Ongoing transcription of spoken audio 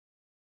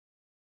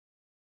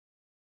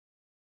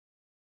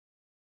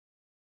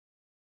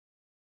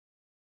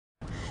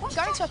What's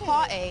going to a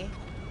party?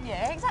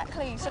 Yeah,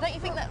 exactly. So don't you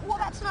think that... What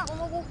about tonight when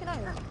we're walking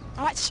home?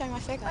 I like to show my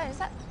figure. Wait, is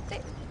that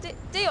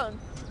DEON?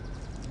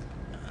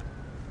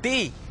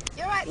 D.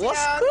 You're right, DEON.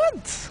 What's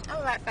good? I'm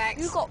all right,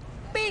 thanks. You got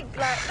big,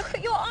 like, look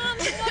at your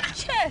arms and your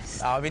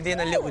chest. I've been doing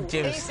a little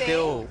gym Easy.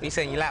 still. You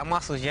saying you like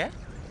muscles, yeah?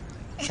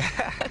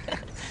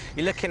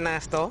 You're looking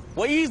nice, though.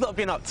 What you lot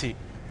been up to?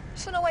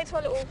 Just on our way to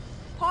a little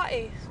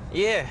party.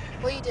 Yeah.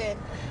 What are you doing?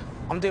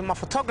 I'm doing my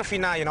photography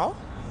now, you know?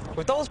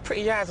 With those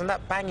pretty eyes and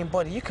that banging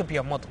body, you could be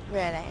a model.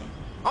 Really?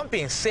 I'm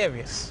being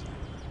serious.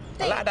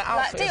 I like that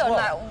outfit DEON, as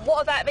well. like,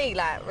 what about me,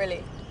 like,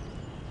 really?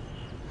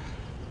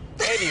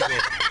 Anyway,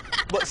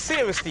 but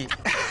seriously,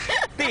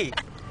 D,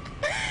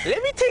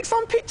 let me take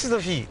some pictures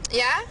of you.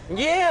 Yeah?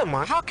 Yeah,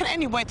 man. How can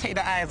anybody take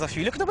their eyes off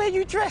you? Look at the way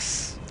you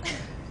dress.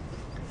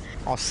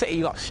 I'll set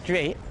you up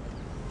straight.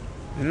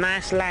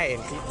 Nice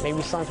lighting.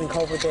 Maybe something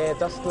over there,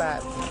 just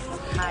like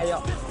high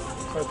up.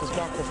 So it can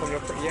sparkle from your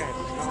pretty eyes. You know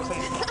what I'm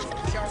saying?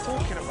 See what I'm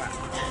talking about?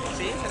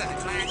 See? Look at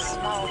that nice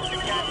smile.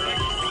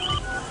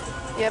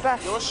 Yeah,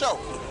 Bash. You're a show.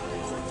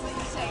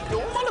 Yo,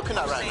 what am I looking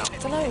at right now? I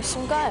don't know,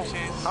 some guy.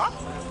 Huh?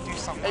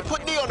 Hey,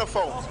 put D on the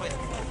phone.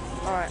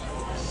 All right.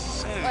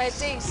 Wait,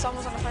 D,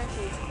 someone's on the phone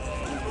for you.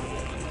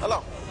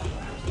 Hello.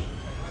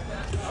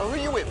 Oh, who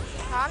you with?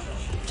 Huh?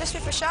 Just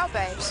with Rochelle,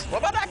 babes. What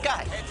about that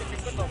guy?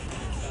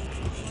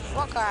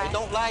 What guy? Hey,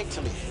 don't lie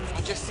to me.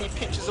 I just see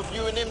pictures of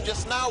you and him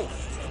just now.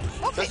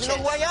 What Does he know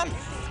who I am?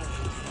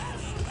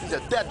 He's a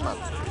dead man.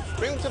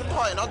 Bring him to the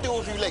party and I'll deal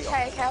with you later.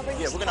 Okay, I'll bring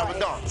you Yeah, we're gonna have a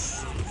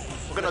dance.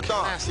 We're gonna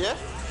dance, yeah?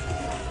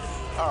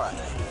 All right.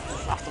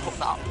 I have to hook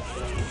that up.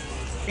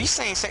 You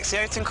saying sexy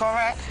everything,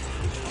 alright?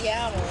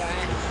 Yeah, I'm all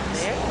right.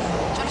 Yeah? Do you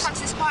want to come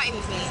to this party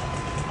with me?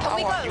 Can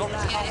we go? You want me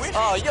to come with?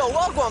 Oh, yo,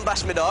 well, go on,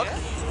 bash me, dog.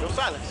 Yo,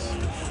 silence.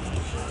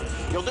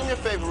 Yo, do me a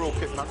favor real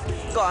quick, man.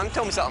 Go on,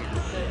 tell me something.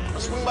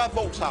 Swing by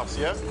Bolt's house,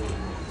 yeah?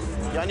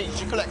 Yeah, I need you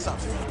to collect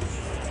something.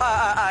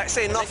 All right,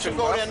 say Let's nothing,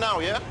 go bro. there now,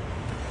 yeah?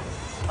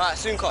 All right,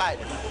 soon come. All right,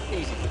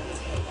 easy.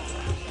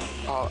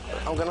 I'm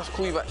gonna have to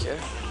call you back, yeah?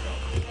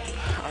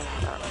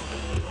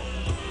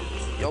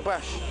 Yo,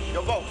 Bash.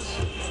 Yo, Bolts.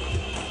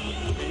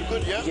 Yeah, you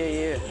good, yeah?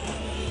 Yeah.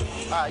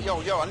 All right,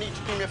 yo, I need you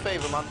to do me a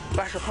favor, man.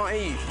 Bash, I can't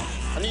hear you.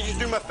 I need you to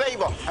do me a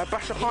favor.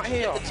 Bash, I can't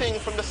hear Get you. the thing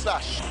from the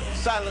stash.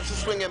 Silence is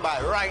swinging by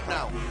right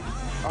now.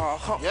 Oh,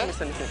 I can't Yeah?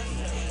 miss anything.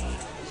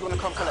 He's gonna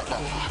come collect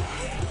that.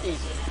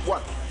 Easy.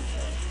 One.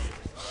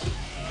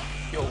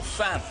 Yo,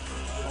 fam.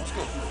 What's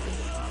good?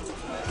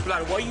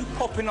 Blood, why you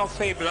popping off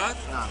here, blood?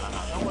 Nah.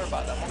 Don't worry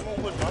about that, man. I'm all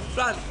good, man.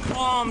 Blood,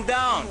 calm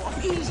down.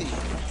 Easy.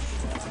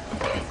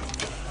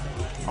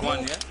 Come on,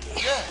 yeah?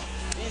 Yeah,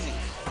 easy.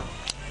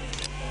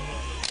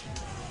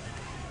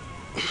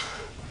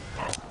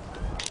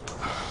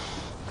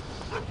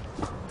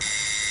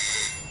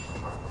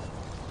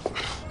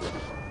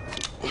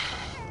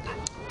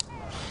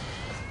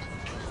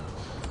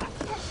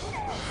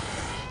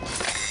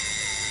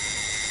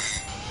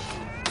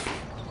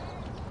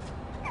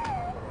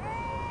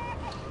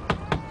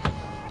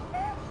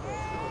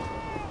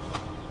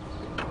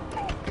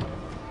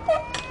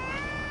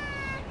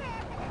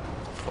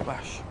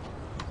 Bash.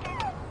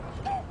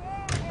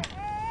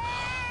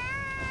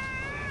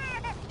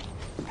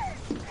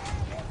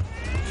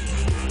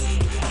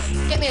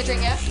 Get me a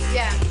drink, yeah?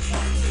 Yeah.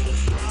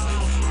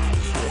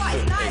 What,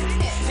 he's dying,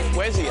 isn't it?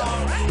 Where's he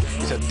at?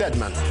 He's a dead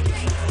man.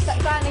 It's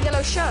that guy in the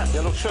yellow shirt.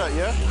 Yellow shirt,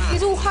 yeah?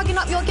 He's all hugging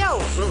up your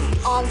girl.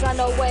 Arms around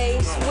her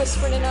waist,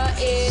 whispering in her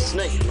ear.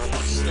 Snake, man.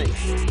 Snake.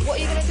 What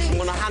are you gonna do? I'm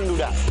gonna handle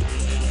that.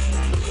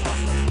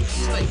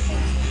 Snake.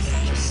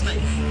 Just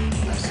snake.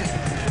 That's it.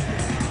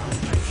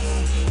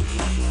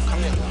 Come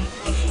here, man.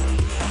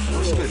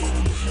 What's good?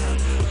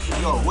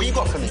 Yo, what you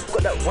got for me?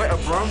 Got that white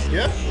up, bro.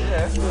 Yeah?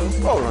 Yeah.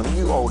 Hold on,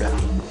 you hold that.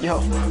 Yo,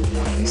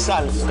 in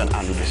silence is gonna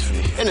handle this for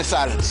you. In the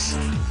silence.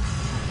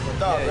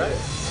 Dog, right?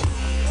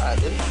 Alright,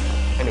 then.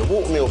 And then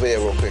walk me over here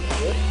real quick.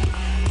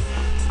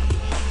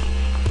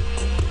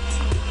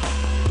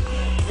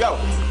 Yo,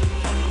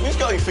 who's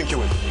girl you think you're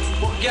with?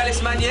 What,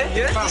 Gallus, man, yeah?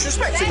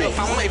 Disrespecting me. I'm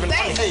not even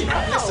funny. Hey,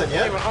 man, listen,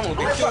 yeah? I'll deal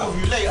with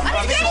you later.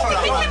 Man, listen,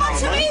 He came on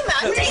to me,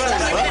 man.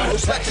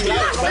 respecting me.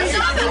 Stop it,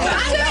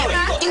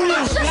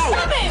 man.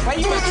 Stop it. Why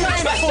you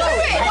trying it for?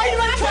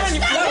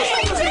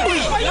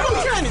 Why you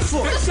trying it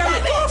for?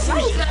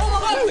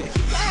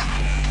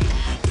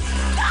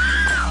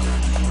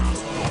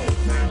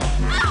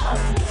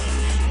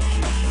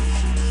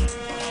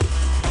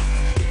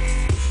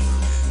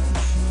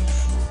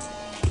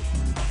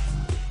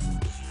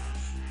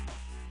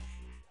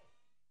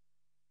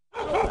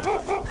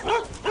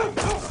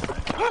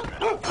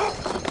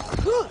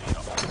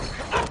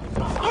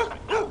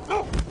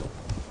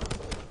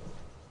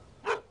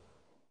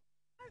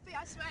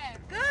 I swear.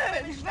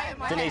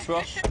 Good. Denise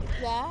Ross.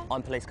 Yeah?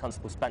 I'm Police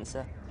Constable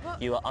Spencer.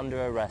 You are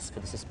under arrest for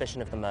the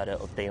suspicion of the murder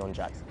of DEON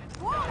Jackson.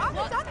 What? I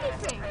haven't done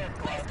anything.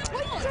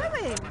 What are you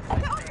doing?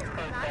 Get off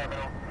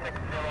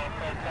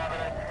me,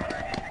 man.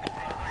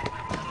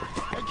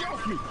 Hey, get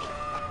off me.